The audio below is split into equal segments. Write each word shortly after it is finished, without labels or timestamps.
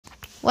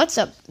What's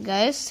up,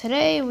 guys?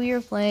 Today we are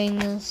playing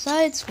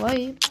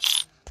sideswipe.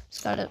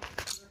 Just gotta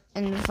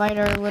invite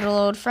our little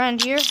old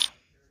friend here.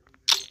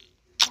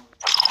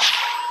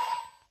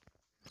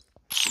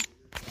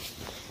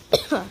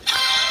 What's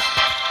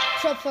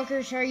up,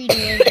 fuckers? How are you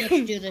doing? Let's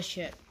do this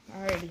shit.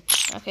 Alrighty.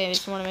 Okay, I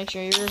just want to make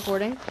sure you're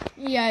recording.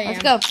 Yeah,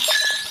 Let's go.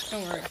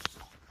 Don't worry.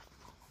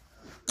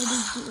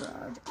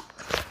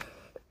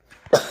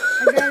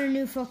 I got a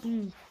new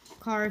fucking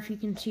car, if you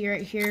can see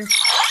right here.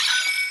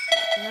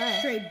 Nice.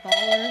 Straight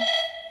baller.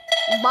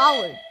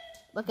 Baller.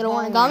 Look at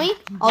origami.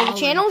 All the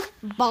channels.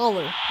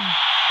 Baller.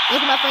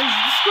 Look at my friend's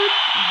Discord.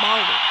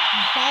 Baller.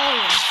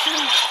 Baller.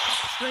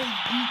 Straight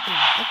beacon.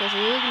 Okay, so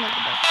you're looking at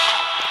the best.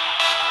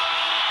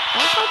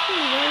 That's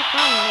actually very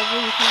fun whenever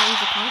you can't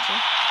use a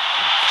console.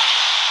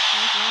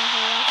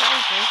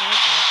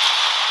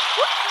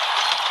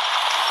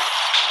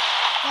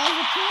 That was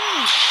a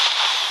point.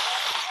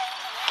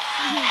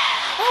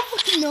 I don't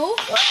fucking know.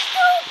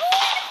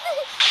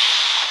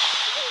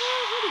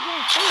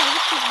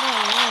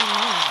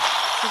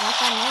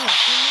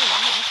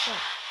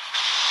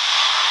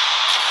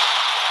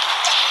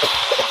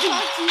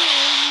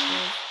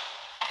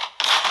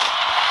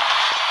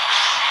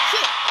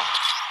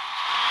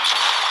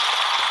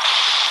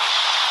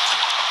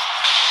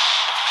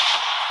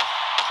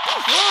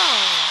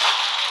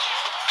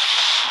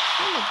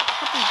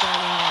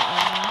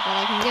 But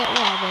I can get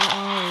Robin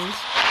always.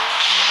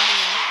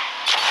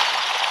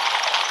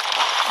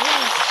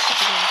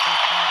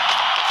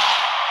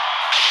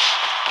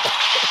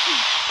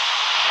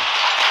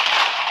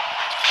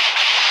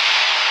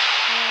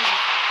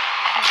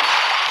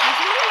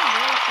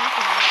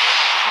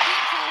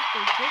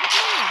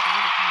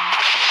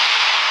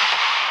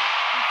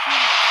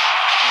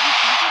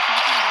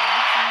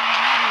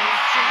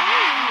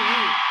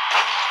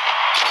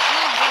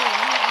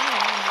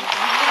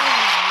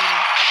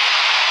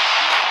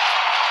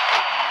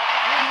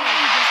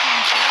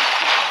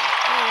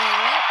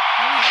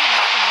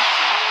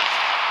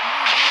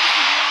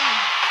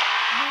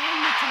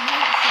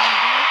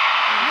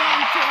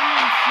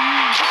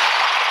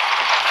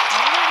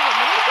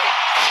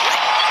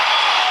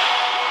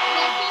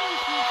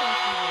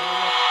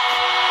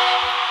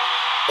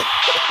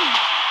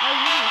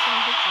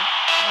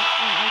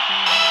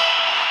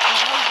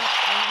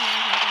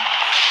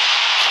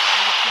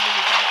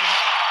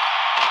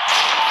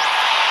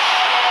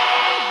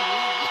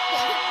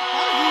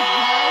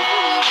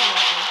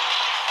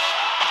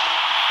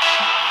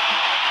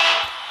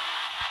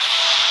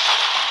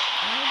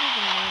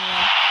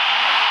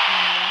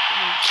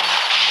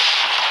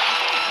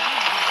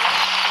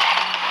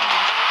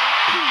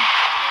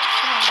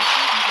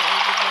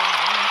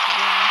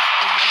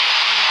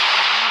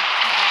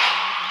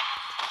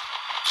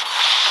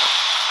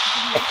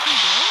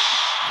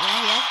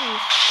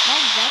 Not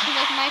exactly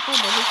like Michael,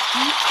 but his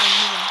feet are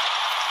moving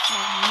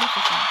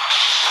magnificent.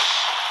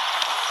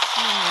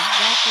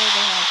 Exactly where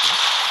they have to.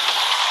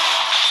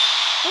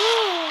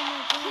 Oh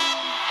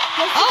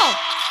my god. Oh!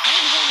 I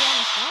didn't hear you on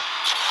the spot.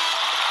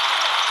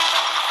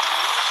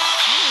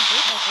 I didn't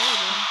think that's what we're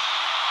doing.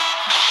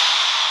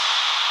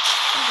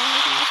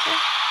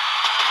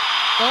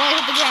 Don't let it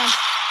hit the ground.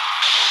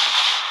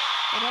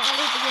 I don't let it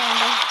hit the ground,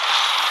 though.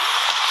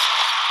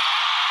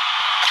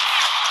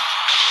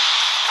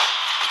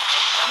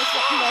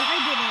 I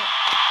did it.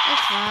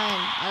 That's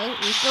fine.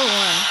 We still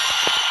won.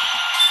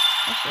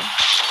 That's good.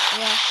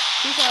 Yeah.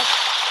 Peace out.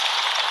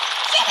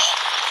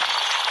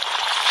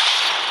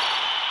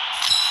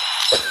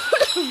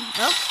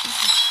 Nope.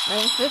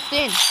 Rank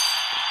 15.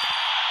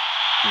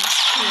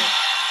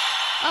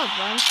 Oh,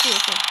 bronze 2.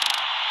 Okay.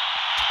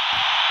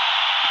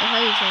 I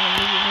thought you were trying to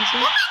move your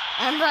pencil.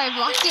 Remember, I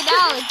blocked it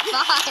out. It's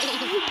fine.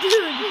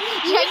 Dude.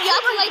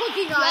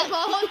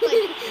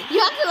 You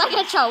acted like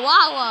a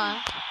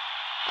chihuahua.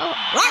 Oh,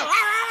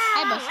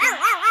 hi, Buster.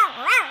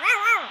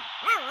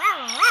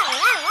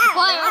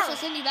 Why also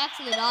send you back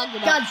to the dog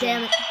adoption. God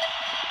damn it.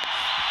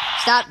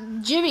 Stop,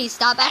 Jimmy,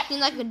 stop acting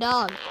like a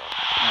dog.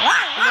 I've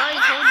already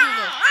told you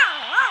this.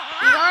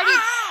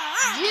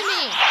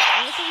 Jimmy,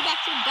 I'm gonna send you back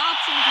to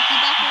adoption if you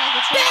keep acting like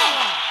a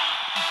chihuahua.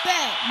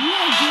 Bet. You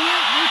won't do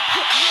it.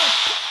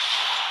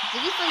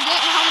 Did you forget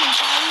how many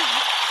times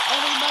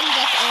everybody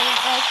that's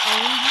owned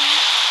you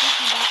took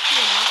you back to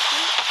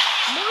adoption?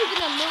 More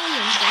than 1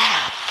 million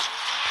perhaps.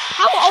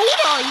 How old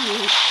are you?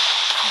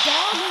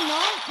 Dog or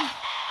not?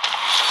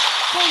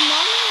 Well,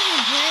 not even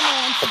your grandma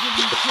wants to give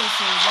you a kiss,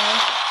 bro.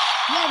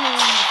 You have no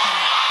one to tell.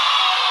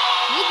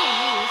 Neither do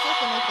you. We're supposed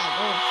to make that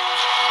goal.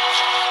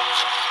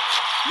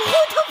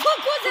 What the fuck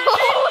was that?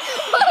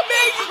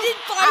 Man, you did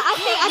 5 I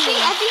think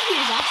he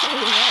was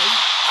actually right.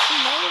 He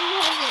may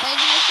have an egg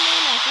in his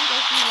name. I think I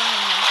see one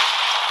of them.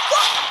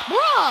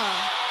 Bruh!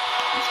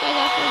 This guy's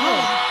actually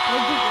good.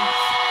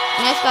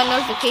 And I just got a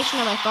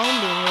notification of my phone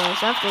being real,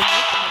 so after this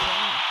video,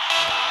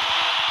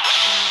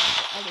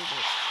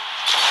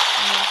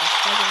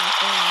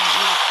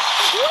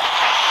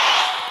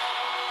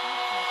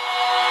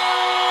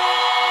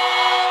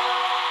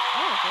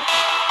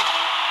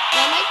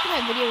 my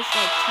videos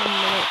like 10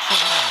 minutes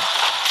and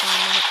 10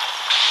 minutes.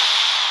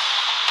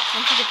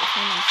 Once you get the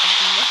time, I'm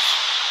stopping this.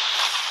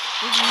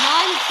 It's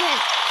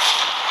nonsense.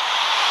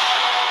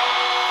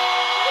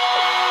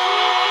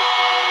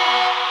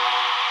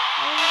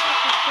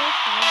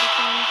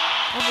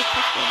 Of the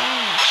crystal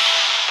diamond.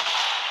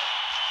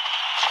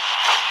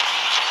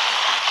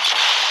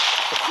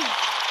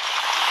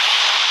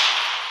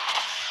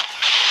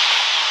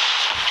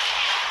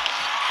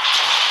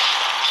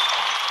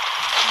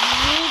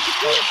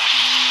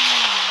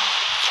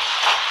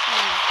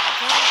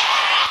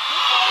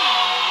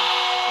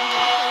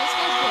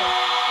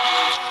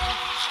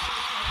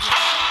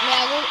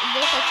 Yeah,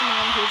 go fetch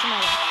mine here to my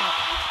laptop.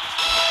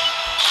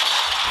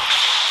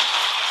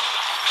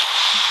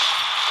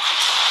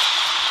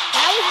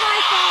 That was my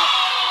fault.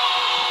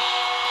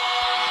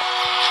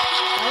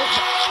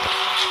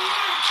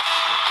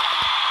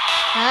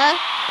 Huh?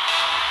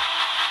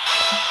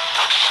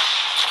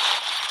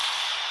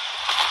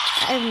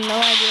 I have no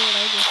idea what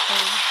I just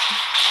said.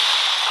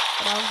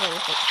 But I'll go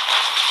with it.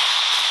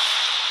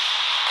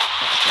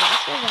 Okay,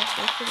 this was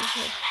actually pretty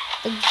good.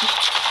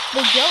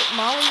 The goat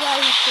Molly guy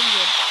is pretty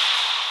good.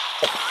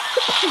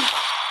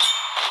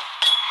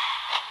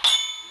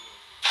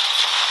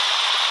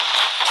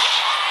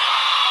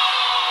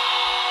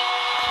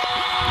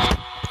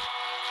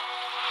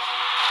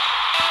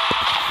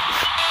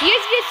 You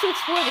guys get to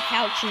explore the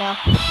couch now.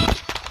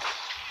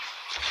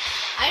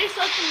 I just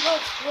let them go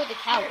explore the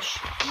couch.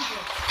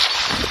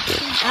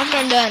 After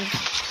I'm done.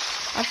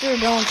 After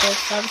we're done with this,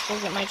 I'll just go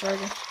get my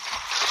charger.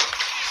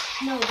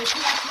 No, the two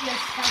actually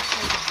has couch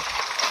charger.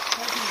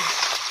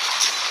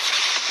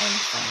 I'm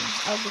fine.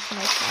 I'll get to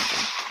my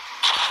charger.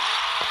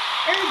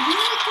 Eric, do you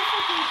like to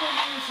fucking plug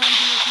in your phone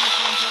to make my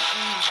contact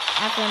or not?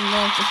 After I'm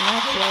done with this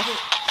match, yes.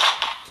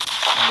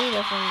 I'll do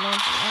that when I'm done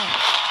with the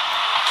match.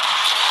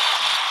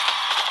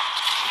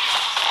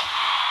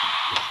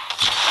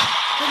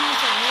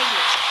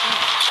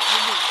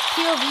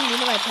 POV, me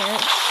to my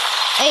parents.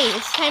 Hey,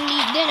 it's time to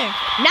eat dinner.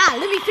 Nah,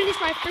 let me finish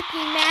my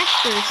freaking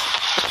masters.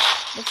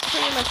 That's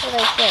pretty much what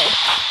I say.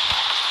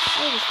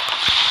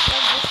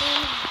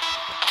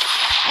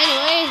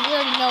 Anyways, we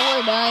already know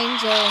we're dying,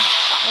 so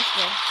let's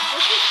go.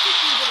 Let's just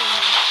freaking get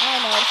it.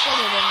 I know, it's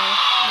better than me.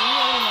 We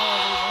already know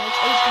everything.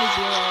 It's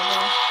 8-0,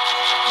 bro.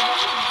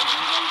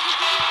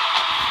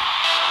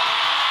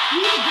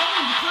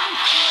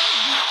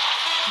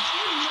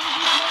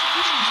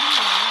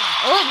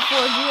 Or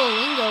before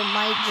Duolingo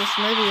might just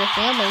murder your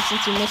family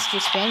since you missed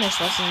your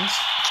Spanish lessons.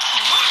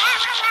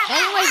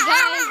 Anyways,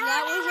 guys,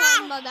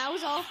 that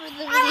was all for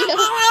the video.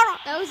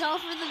 That was all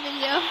for the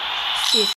video.